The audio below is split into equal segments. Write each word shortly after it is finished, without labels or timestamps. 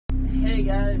Hey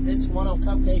guys, it's One Up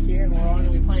Cupcake here, and we're all going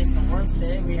to be playing some Worms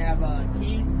today. We have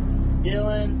Keith,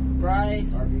 Dylan,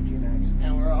 Bryce, RBG Max,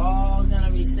 and we're all going to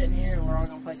be sitting here, and we're all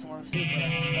going to play some Worms too for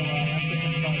us. So let's get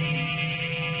this started.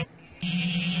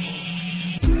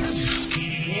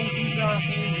 Me and Keith are on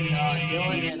teams, and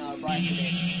Dylan and Bryce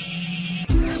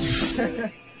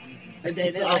are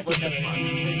dating. They like each other.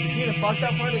 You see the fucked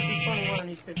up part is he's 21 and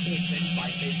he's 15, so they're just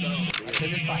like, they both. They're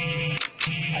just like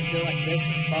they're like this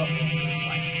and both. They're just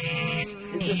like,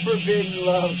 it's a forbidden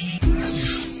love.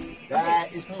 That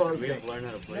is perfect. We have to learn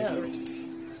how to play. no.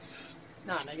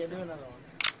 Nah, nigga, do another one.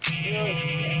 Really?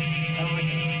 Yeah, I don't like it.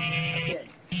 That's good.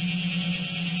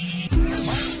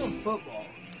 Why are you doing football?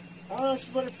 I don't know, it's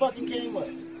what it fucking came with.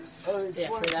 Or it's Yeah,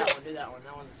 what for it that came- one, do that one.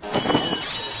 That one's.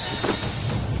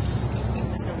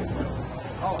 This one is so.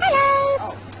 Oh. Hello.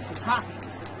 Oh, the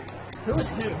topics. Who is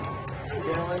who?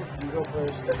 Dylan, you go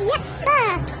first. Yes, sir.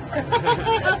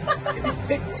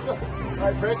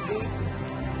 Alright, press B.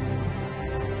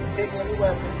 Pick any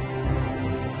weapon.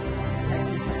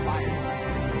 Texas to fire.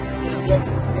 You have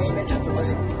to aim it at the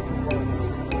red.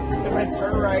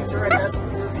 Turn right, that's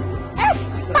Oof,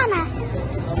 bummer.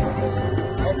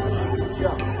 X is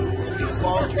jump. As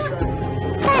long as you're trying to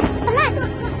First blood.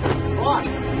 block.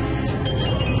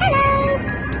 Hello.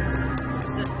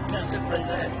 That's just for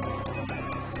X.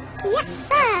 Yes,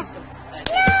 sir.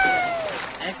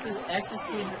 X is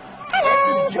user.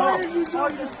 Hello. Jump. You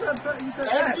said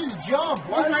X is jump.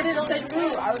 Why I didn't say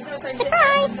move. I was gonna say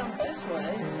Surprise. jump this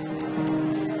way.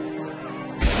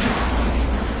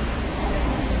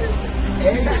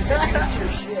 Hey, you're sticking with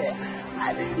your shit.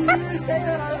 I didn't even say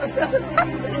that. I was saying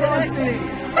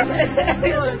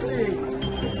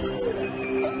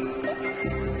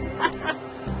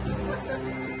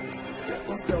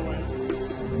We'll still win.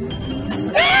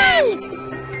 Speed.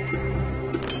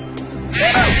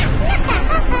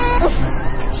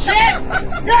 Shit!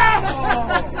 No!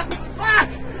 Fuck!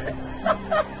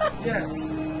 yes.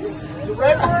 The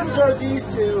red worms are these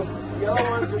two. The other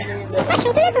ones are named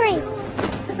Special delivery.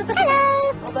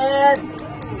 Hello. My bad.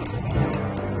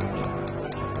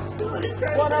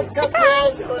 What up,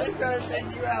 cupcake? Somebody's trying to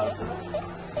take you out.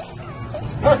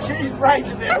 Oh, she's right in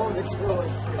the middle of the two of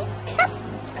us.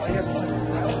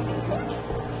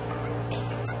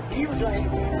 He was trying to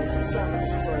beat us. He's trying to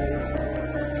destroy it.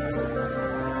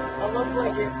 I love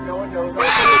playing games no one knows.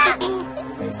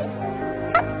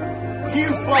 You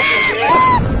fucking bitch!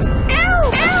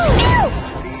 Ow, ow, ow.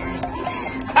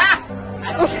 Ha! I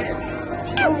don't care.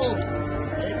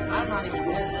 I'm not even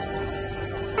dead.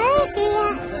 Oh, dear.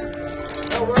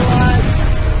 No, we're alive.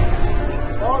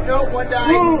 Oh, no, one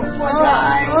died. One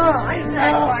died. I didn't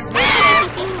sacrifice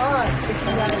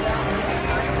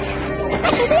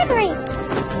Special delivery.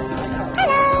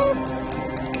 Hello.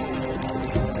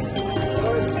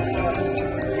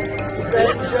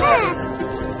 Yes, sir.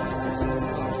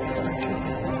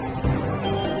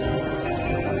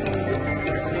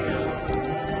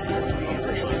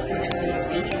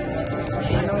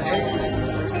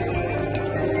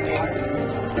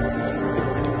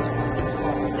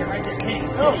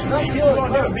 No, it's not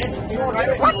killing. No, bitch. You won't do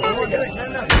it. What the?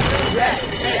 No. Yes.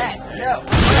 No.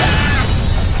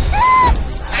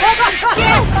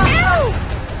 Ow.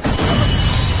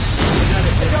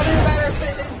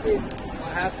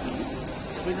 What happened?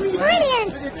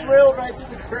 Brilliant. It drilled right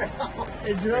through the ground.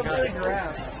 It drove through the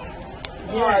ground.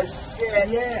 Oh, shit.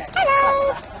 Yeah.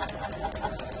 Hello.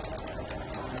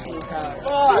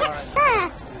 Fuck. Yes,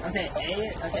 sir. Okay,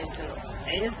 so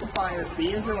A is to fire,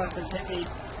 B is your weapon, hit B.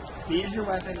 B is your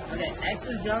weapon. Okay, X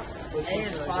is jump, A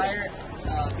is fire,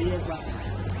 B is weapon.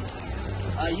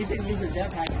 You can use your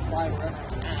jetpack and fly wherever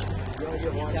you want. You only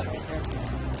get one. Except right there.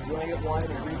 You only get one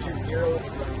and reach your zero and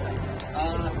you run back.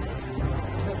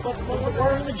 Look,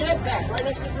 we're in the jetpack right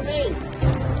next to the grenade.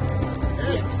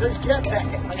 Yeah, it says jetpack.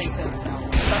 Okay, so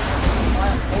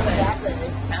hold A,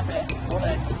 tap A, hold A.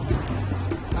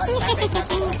 Tap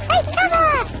A. Take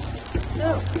cover.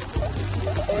 No.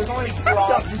 There's only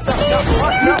drop. You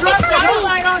Jump. dropped the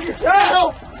headline on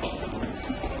yourself!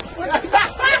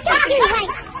 Just do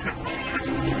right.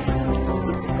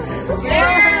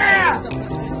 Yeah!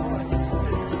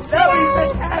 No, you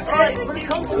said tap A. When it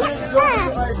comes to this, Yes, don't sir.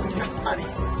 realize we got it.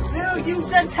 No, you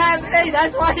said tap A.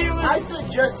 That's why you was. I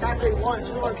said just tap A once.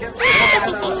 You know what I kept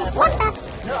saying? What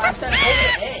the? No, I said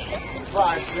hold A.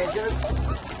 Five niggas.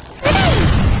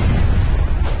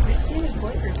 Which team is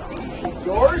blinkers on?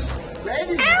 Yours? Red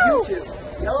is Ow. you two.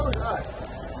 Yellow is us.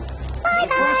 The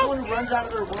first one who runs out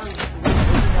of their worms.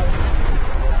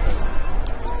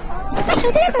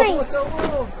 Special delivery.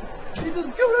 He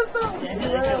just killed himself. Yeah, They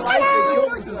ran out of life, they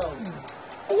killed themselves.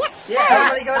 Yes, sir.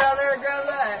 everybody go down there and grab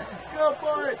that. Go up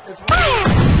for it. It's Fire!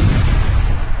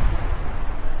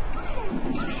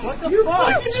 What the You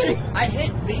fuck? fucking- I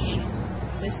hit B.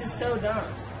 This is so dumb.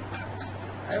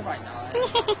 Everybody died.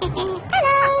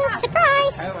 Hello!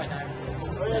 Surprise! Everybody died.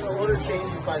 Oh, yeah, the order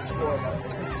changes by score. But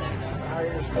This is so dumb. the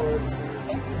higher your score, the sooner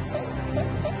you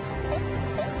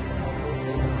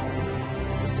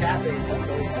just tap it and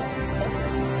close to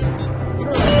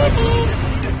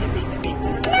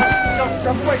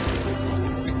Jump away.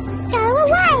 Go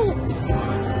away!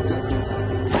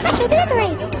 Special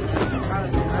delivery!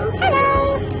 Hello!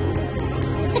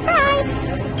 Surprise!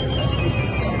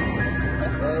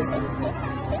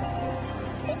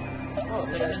 Oh,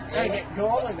 so just go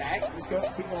all the way back. Just go,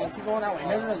 keep going that way.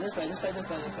 No, this way.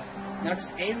 Now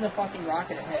just aim the fucking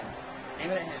rocket at him.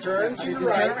 Aim it at him. Turn to your Turn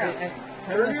right. around.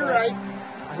 Turn to your right.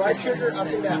 Right trigger up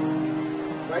and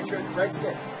down. Right trigger, right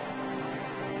stick.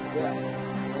 Yeah.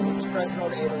 And just press and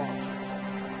hold A to launch.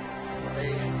 There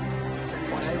you go. Turn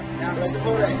your way. Now Press and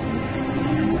hold A.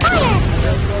 Fire!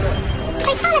 Press and hold A.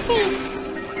 Fatality!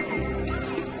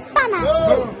 Bomber!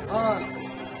 Boom! Hello!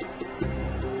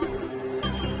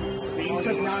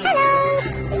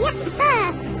 Yes,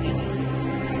 sir!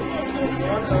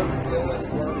 One of Dylan's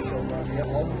worms so far. We have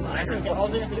all the That's okay. All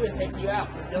they have to do is take you out.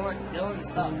 Because Dylan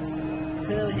sucks.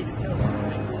 Clearly, he just killed us.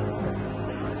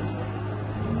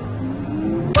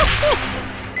 Watch this!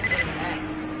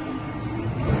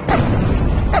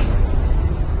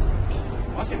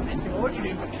 Watch him miss me. What'd you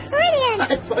do for me? I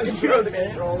Brilliant! fucking throw the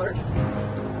controller.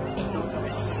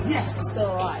 Yes, I'm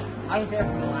still alive. I don't care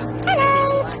from the last guy. Hello.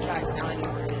 The last guy is now I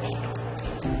know where he is.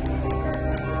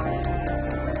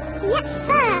 Yes,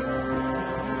 sir!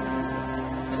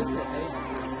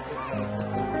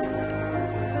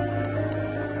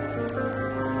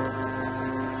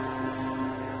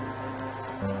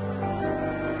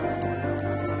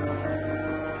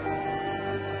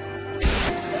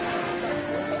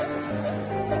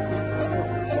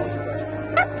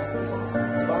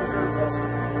 Bunker plus.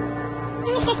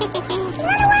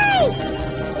 Run away!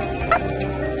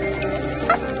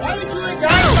 Why did you let go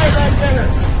of my right trigger?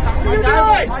 What are you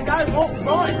doing? My guy won't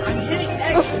run. I'm hitting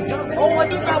X and jumping. Oh, I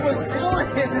think that was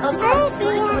Dylan. That's what I Oh was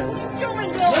dear! No,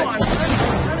 I'm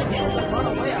trying to get him to run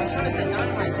away. I was trying to set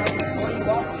down myself before you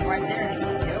walk right there and you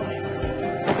kill me.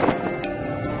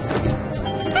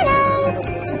 Hello!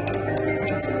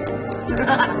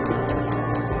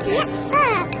 Yes,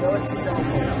 sir! Dylan, he's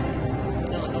teleporting.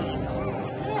 No, don't use that.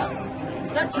 Yeah.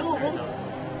 He's got two of them.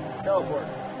 Teleport.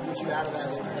 Get you out of that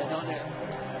little No, don't do it.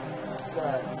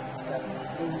 that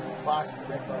blue box with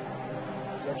the red button.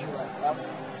 Go to your left. Up.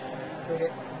 Click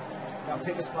it. Now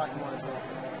pick a spot you want to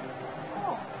teleport.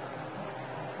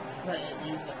 Right,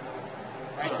 use the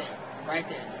right there. Right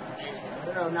there. There you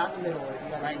go. No, not in the middle. You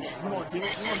gotta Right there. Come on, do it.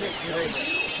 Come on, do it.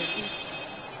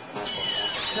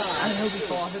 No, I hope he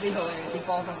falls. It'd be hilarious. He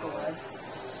falls off the ledge.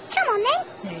 Come on then!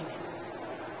 Dang it.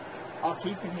 Oh,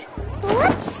 Keith can hit.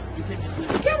 Whoops! You can just hit.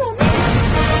 Come on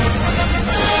then!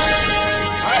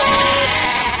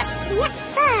 Yes,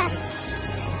 sir!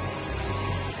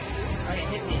 Okay,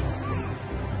 hit me.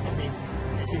 Hit me.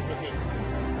 That should hit me.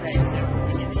 Okay, so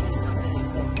we can do something.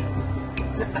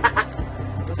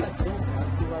 What's that tool for?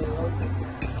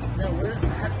 No, we're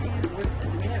happy. Do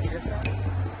we have earshot?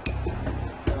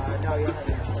 no, you don't have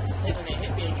your space. Okay,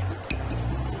 hit me again.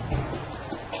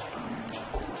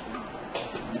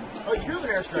 Oh, you do have an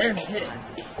There, airstrike. hit it.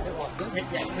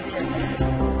 Yes, hit the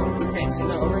airshot. Okay, so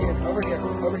no, over here.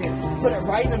 Put it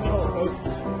right in the middle of both of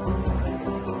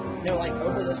them. No, like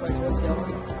over this way towards Dylan.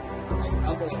 Like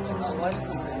up a little bit. Why does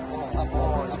this say up?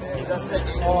 That's the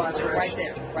So right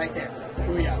there.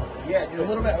 Booyah. Yeah, A do it.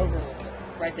 little bit over a little bit.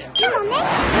 Right there. Come on then!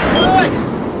 Good!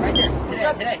 Right there. Hit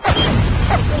it.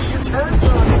 So your turns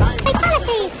are on time.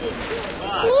 Fatality!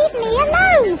 Leave me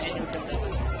alone!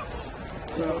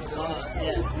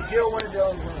 Yes. You kill one of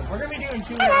Dylan's ones. We're gonna be doing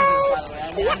 2 rounds of this, by the way. I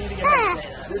need to get him to say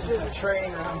that. This was a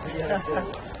training round for the other two.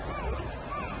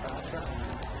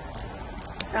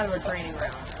 It's kind of a training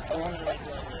round. I want to like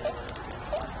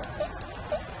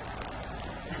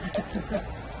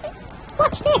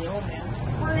Watch this!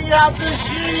 Bring out the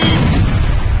sheep!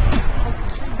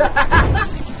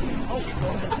 Oh, she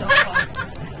blows itself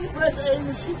up. You press A and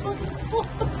the sheep fucking explodes.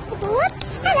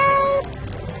 Whoops! Hello!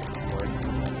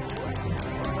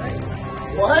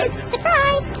 What?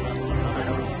 Surprise!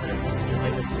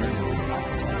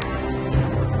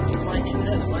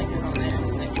 The mic is on there.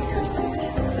 So they can hear something.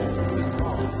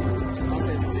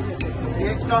 You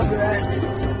can talk to that.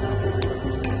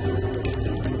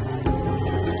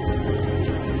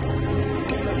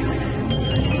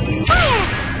 Fire!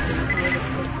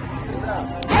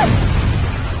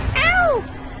 Ow!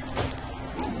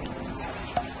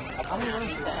 I'm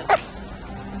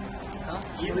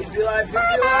You Please be alive, please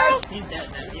be alive. He's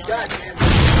dead, man. You God damn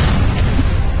it.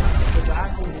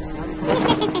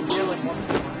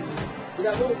 We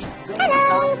got little gun on the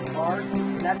top of the bar,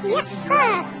 and that's it. Yes,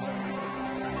 sir.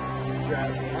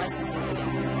 Grab it. Nice.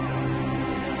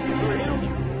 For you.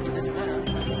 Doesn't matter.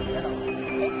 It's like a metal.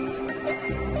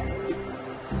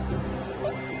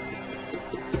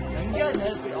 Have you guys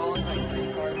noticed we all look like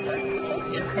green cars?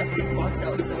 Yeah, because we fucked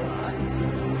up so hot.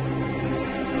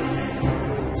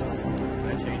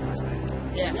 I changed my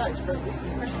name. Yeah. Yeah, just press B.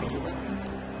 Press B.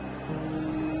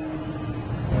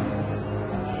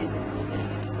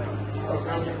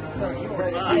 Sorry, you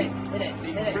Press hit B. it. Hit it.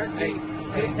 Hit it. Press B.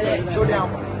 Hit it. Go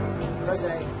down one. Press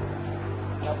A.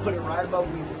 Now put it right above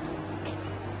you.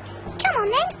 Come on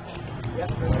then.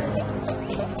 Yes, press A.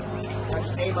 Now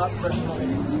just aim up, press and hold it.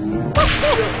 Watch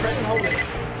this. Press and hold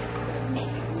it.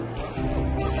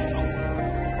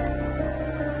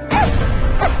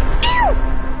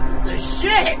 Ow! The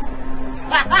shit!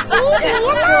 Leave me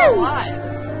alone.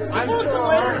 I'm Supposed still to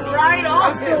let it alive. right off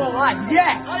I'm still him. alive.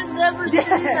 Yes! I've never seen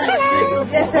that shit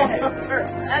before.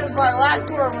 That is my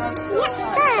last one when I'm still Yes,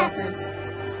 alive. sir. fuckers.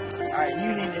 Alright,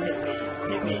 you need to hit me.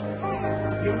 Hit me. Give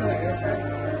me another airstrike.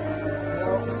 No,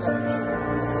 it's not for sure.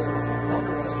 That's it.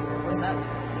 Bunker buster. What is that?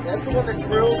 That's the one that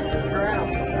drills through the ground.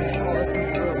 Okay, so that's the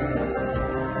drill.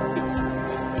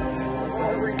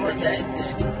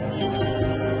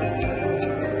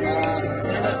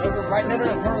 What no,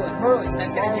 Merlin,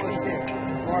 that's gonna hit me too.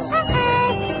 Merlin. Uh-oh.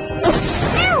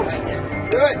 Right there.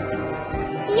 Good.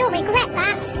 You'll regret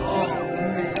that.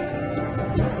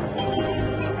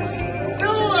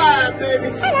 Still alive, baby.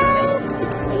 Hello.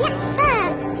 Yes, sir.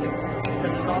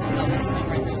 Because it's also not this thing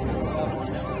right there. It's gonna go all the way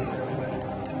down.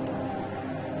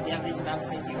 Yeah, but he's about to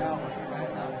take you out when your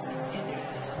guy's out, so you can't do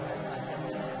anything otherwise.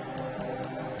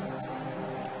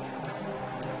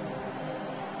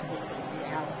 Can't take me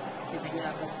out. Can't take me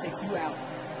out unless it takes you out.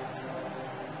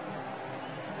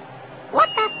 What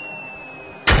the?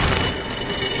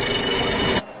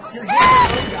 You're here,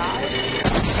 guys.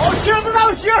 Oh, shit, that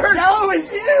was yours. No,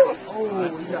 it's you!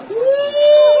 Ooh,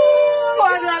 I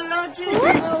got lucky.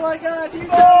 Oh my god, you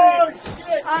Oh, got me!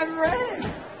 shit. I'm red!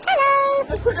 Hello.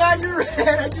 I forgot you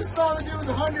ran. I just saw the dude with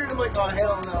 100. I'm like, oh,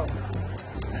 hell no.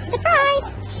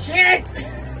 Surprise. Shit!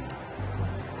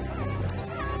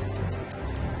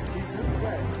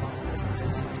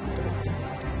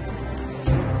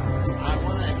 I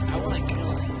wanna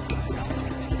kill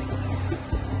him.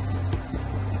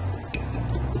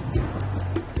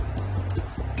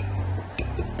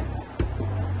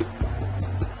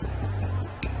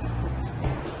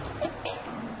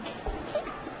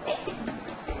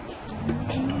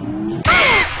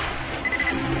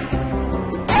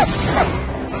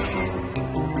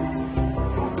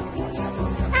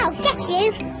 I'll get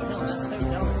you. No, that's so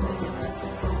dumb.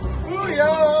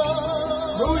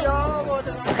 Booyah!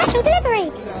 Booyah! Special delivery.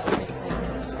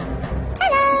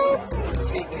 Hello.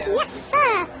 Take it out. Yes,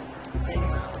 sir.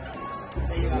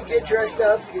 See, you get dressed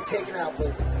up, you get taken out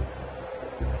places.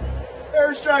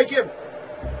 Airstrike him!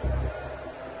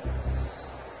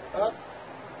 Up.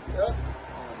 Up.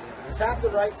 Tap the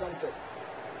right thumbstick.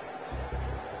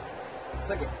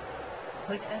 Click it.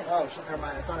 Click it. Oh, shit, never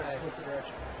mind. I thought I flipped the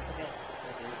direction. Okay.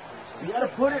 You gotta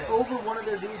put it over one of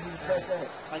their dudes and just press A.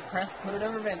 Like put it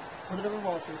over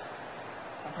vultures.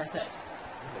 And press A.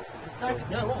 It's not,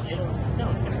 No, it won't.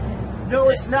 No, it's gonna. no,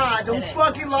 it's not. Don't Hit it.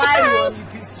 fucking lie to us,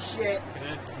 Surprise. you piece of shit.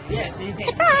 Yeah, so you can't.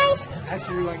 Surprise.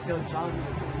 Actually, like tell John to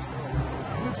kill yourself.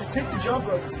 You just pick the jump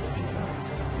rope and skip your turn.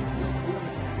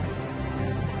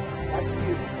 That's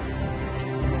you.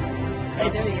 Hey,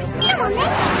 there you go. Come on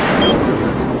then.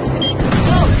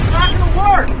 No, it's not gonna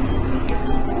work!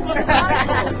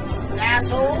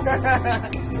 Asshole!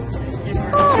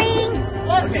 Boring.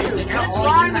 Fuck Okay, you! so now It's all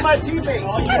lying you to my have- teammate!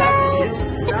 All you have to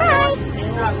do. Surprise.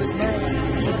 You're not listening.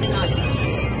 Just not. Say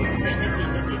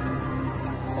 50.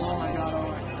 Oh my god,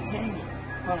 alright. Dang it.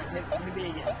 Hold on, hit me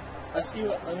again. Let me see if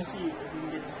we can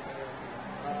get anything.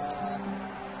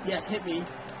 Yes, hit me.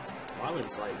 Mine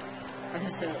was like, Okay,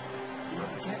 so. You know,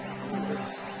 jetpack.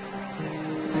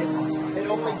 It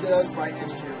only does right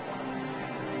next to your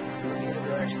in either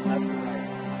direction, left or right.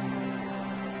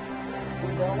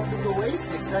 Because I don't want them to waste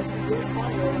it, because that can be really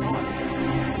fun going on.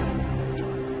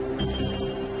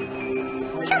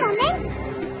 Come on then.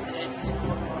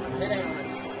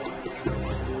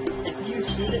 If you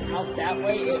shoot it out that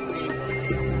way, it may.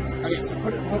 Okay, so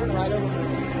put it right over.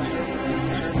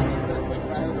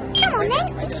 Right over. Come on then.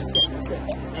 Right there, that's good.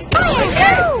 Fire.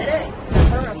 Go. Hit it.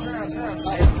 Turn around. No,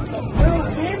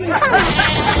 damn it. I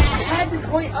had to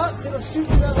point up so it'll shoot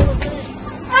you that little thing.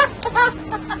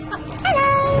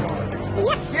 Hello.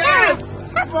 Yes, sir. Yes!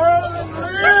 Merlin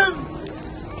lives!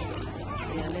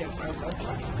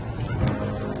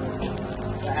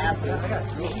 I have to.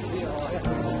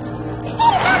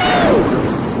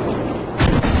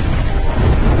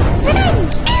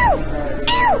 Revenge! Ow! Ow!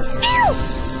 Ow!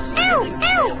 Ow!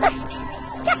 Ow!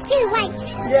 Just you wait.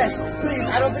 Yes, please.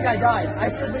 I don't think I died. I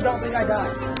seriously don't think I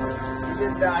died. You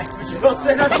didn't die, but you don't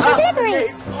say that. Special delivery.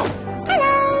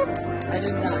 Hello. I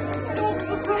didn't die.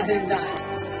 I didn't die.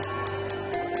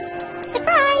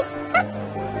 Surprise.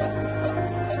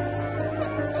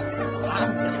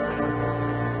 I'm dead.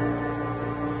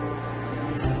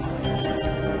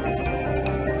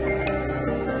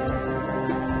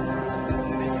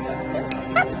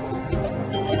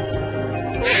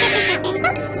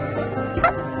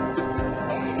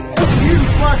 You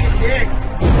fucking dick!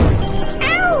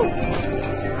 Ow!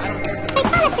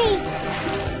 Fatality.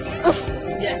 Oof.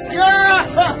 Yes. No!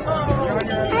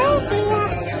 Oh dear.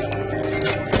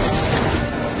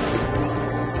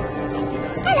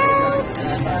 Hello.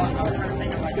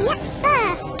 Yes, sir.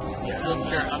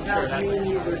 I'm sure that's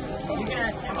You can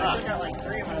ask him. I still got like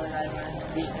 3 of my other guys that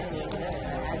beat him the other day.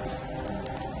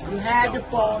 You had to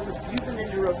fall. Use the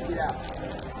ninja rope to get out.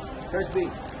 Press B.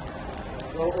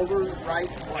 Go over right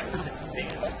once.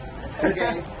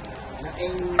 Okay. Now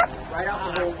aim right out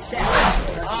the hole. Shit.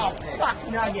 Oh, fuck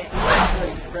nugget.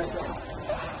 Press up.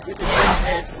 Get the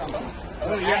hit something.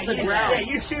 Oh, yeah, the ground. Yeah,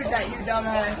 you shoot that, you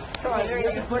dumbass. Come on, there You you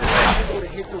have to go. put it on the to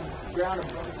hit the ground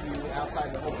above you outside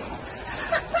the hole.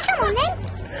 Come on then.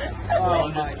 Oh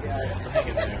my god.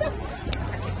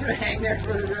 You're gonna hang there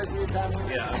for the rest of the time.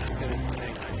 Yeah, I'm just gonna hang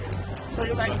right here. So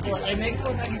you're back and forth. It makes it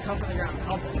look like he's humping the ground.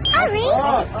 Humping. Hurry.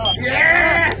 Oh,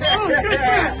 yeah!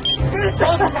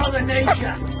 Both Mother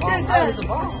Nature. That was a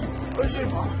ball. Where's your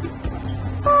ball?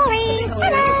 Boring.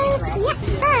 Hello. Yes,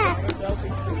 sir.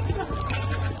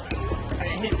 It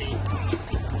hit me.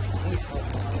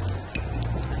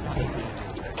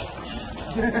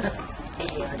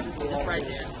 Just right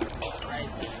there. Right.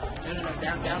 No,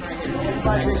 down right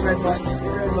here. Big red button.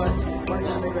 Big red button.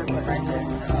 Big red button. Right there.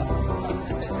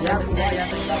 Yeah,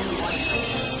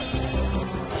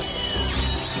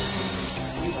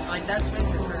 Like that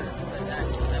spins your turn, but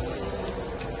that's that way.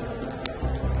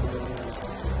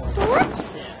 Whoops.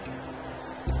 Yeah.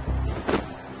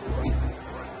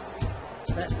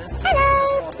 That's Hello.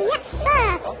 Yes, sir.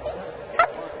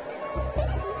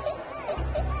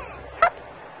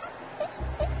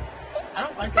 I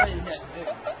don't like the way these guys move.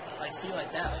 Like, see,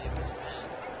 like that, like, it was bad.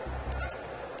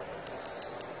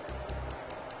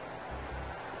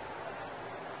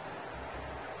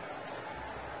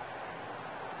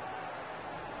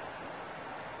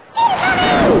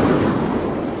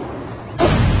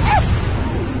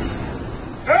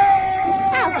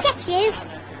 I'll get you. I don't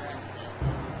know if you're right.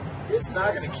 it's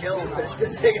not gonna kill him, but it's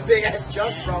gonna take a big ass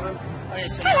chunk from him. Okay,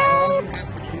 so Hello. now all you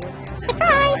have to do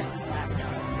Surprise. is this last guy.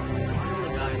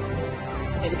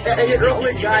 Yeah, you're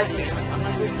only guys. I I'm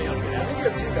not even able to get think you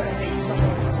have 2 guys.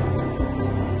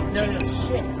 No,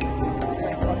 shit. Shit,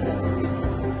 I fucked up.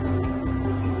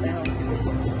 The hell did it?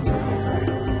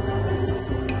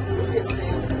 So we get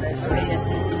Sam in the next Okay, round. yes.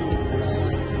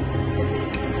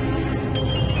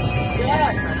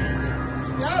 Yes. Right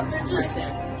Yeah, bitches.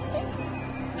 there.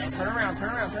 Now turn around.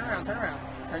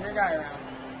 Turn your guy around.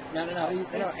 No. Aim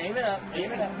it up.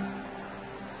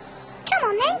 Come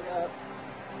on then.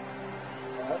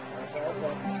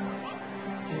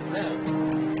 No.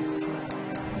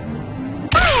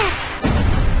 Fire.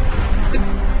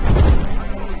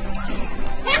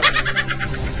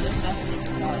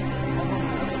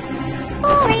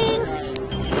 Boring.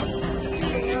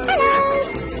 Hello.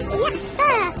 Yes,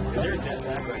 sir. Is there a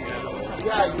jetpack right now?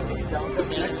 Yeah, you think down.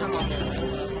 Okay, next time I'll do it.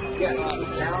 Yeah,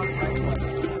 down.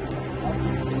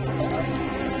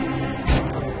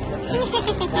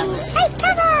 Take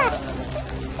cover.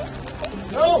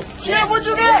 No! Shit, what'd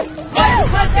you miss? Oh,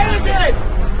 press anything!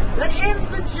 That ends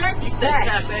the jet. He said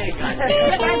tap A, guys.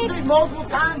 That ends it multiple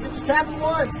times and just tap it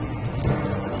once.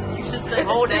 You should say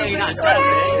hold A, not tap A.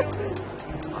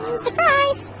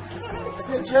 Surprise. I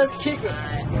said just kick it.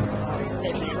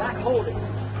 Not hold it.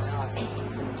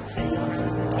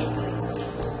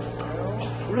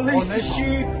 Release the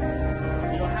sheep.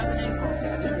 You don't have the name for it.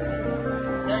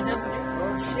 No, it doesn't.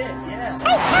 Oh shit, yeah.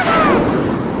 Take cover.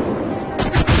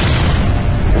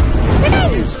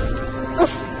 Revenge.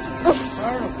 Oof. Oof. Oof.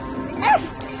 Ow. No.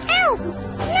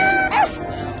 Oof.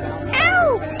 Ow.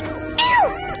 Ow.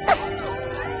 Oof.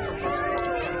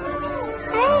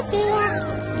 Oh dear.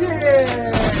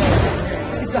 Yeah!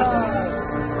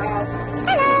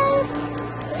 Hello.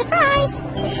 Surprise. So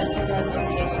you have 2 guys left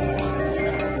together.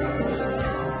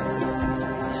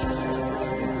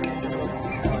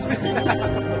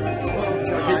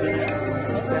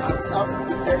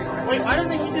 Wait, why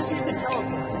doesn't he just use the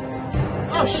teleport?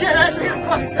 Oh shit, I think I'm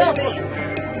fucking teleport.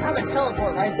 You have a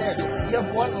teleport right there. You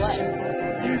have one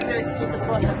left. Use it, get the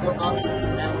fuck up, go up,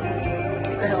 down.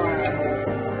 Get the hell out of here.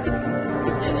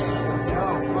 Yeah, there you go.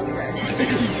 Oh, fuck that.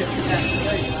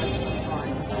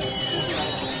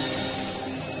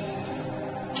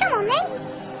 Come on then.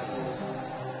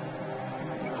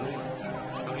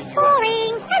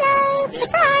 Boring. Hello.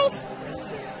 Surprise.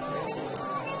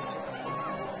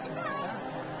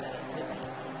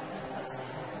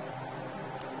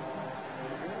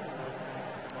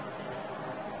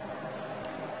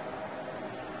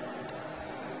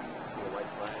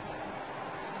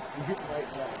 You hit the right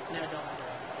flag. Yeah, don't.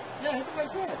 Yeah, hit the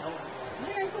right flag.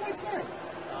 Yeah, hit the right flag.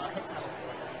 Hit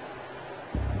teleport.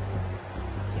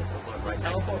 Right next to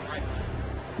Teleport me. right now.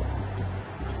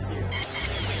 I'm serious.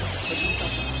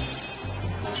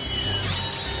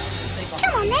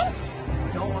 Come on then.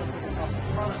 You don't want to put yourself in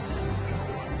front of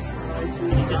him.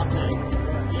 You just say.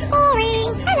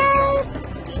 Boring. Hello.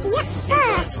 Yes,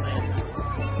 sir.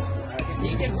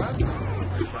 You can run somewhere.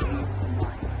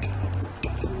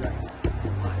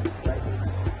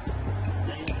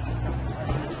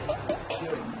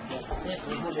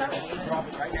 Drop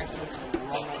it right next to it.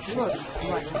 Look, I'm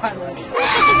like, right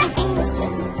over.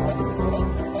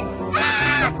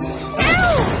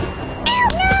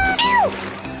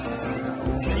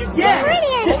 Yeah.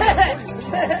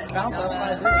 Brilliant. Bounce off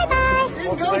my Bye bye.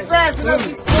 Didn't go fast enough.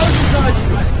 Explosion dodge.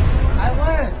 I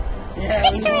won.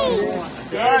 Yeah.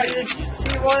 Victory. Alright,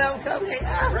 See one of them coming.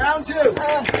 round two.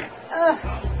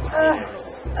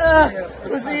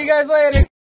 We'll see you guys later.